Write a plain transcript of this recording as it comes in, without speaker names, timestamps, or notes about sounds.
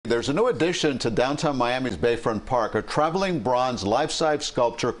There's a new addition to downtown Miami's Bayfront Park, a traveling bronze life-size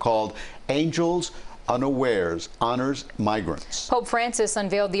sculpture called Angels Unawares honors migrants. Pope Francis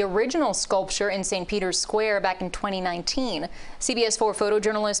unveiled the original sculpture in St. Peter's Square back in 2019. CNS4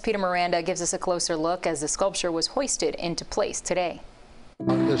 photojournalist Peter Miranda gives us a closer look as the sculpture was hoisted into place today.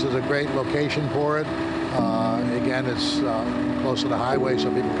 This is a great location for it. Again, it's close to the highway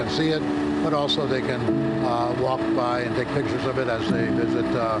so people can see it, but also they can walk by and take pictures of it as they visit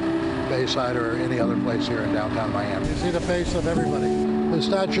Bayside or any other place here in downtown Miami. You see the face of everybody. The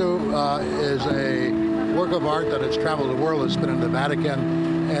statue is a work of art that has traveled the world. It's been in the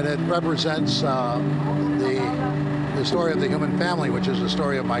Vatican, and it represents the story of the human family, which is the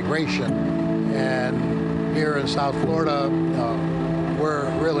story of migration. And here in South Florida,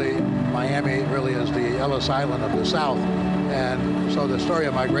 Miami really is the Ellis Island of the South. And so the story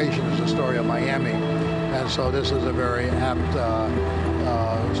of migration is the story of Miami. And so this is a very apt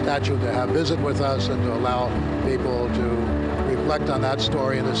statue to have visit with us and to allow people to reflect on that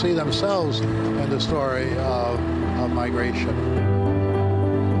story and to see themselves in the story of migration.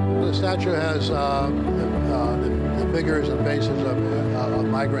 The statue has the figures and faces of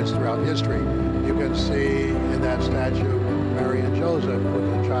migrants throughout history. You can see in that statue Mary and Joseph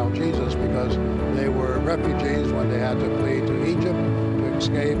with the child Jesus, because they were refugees when they had to flee to Egypt to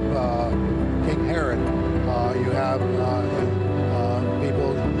escape King Herod. You have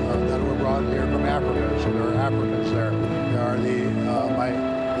people that were brought here from Africa, so there are Africans there. There are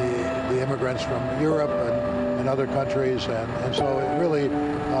the immigrants from Europe and other countries, and so it really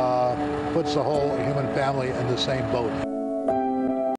puts the whole human family in the same boat.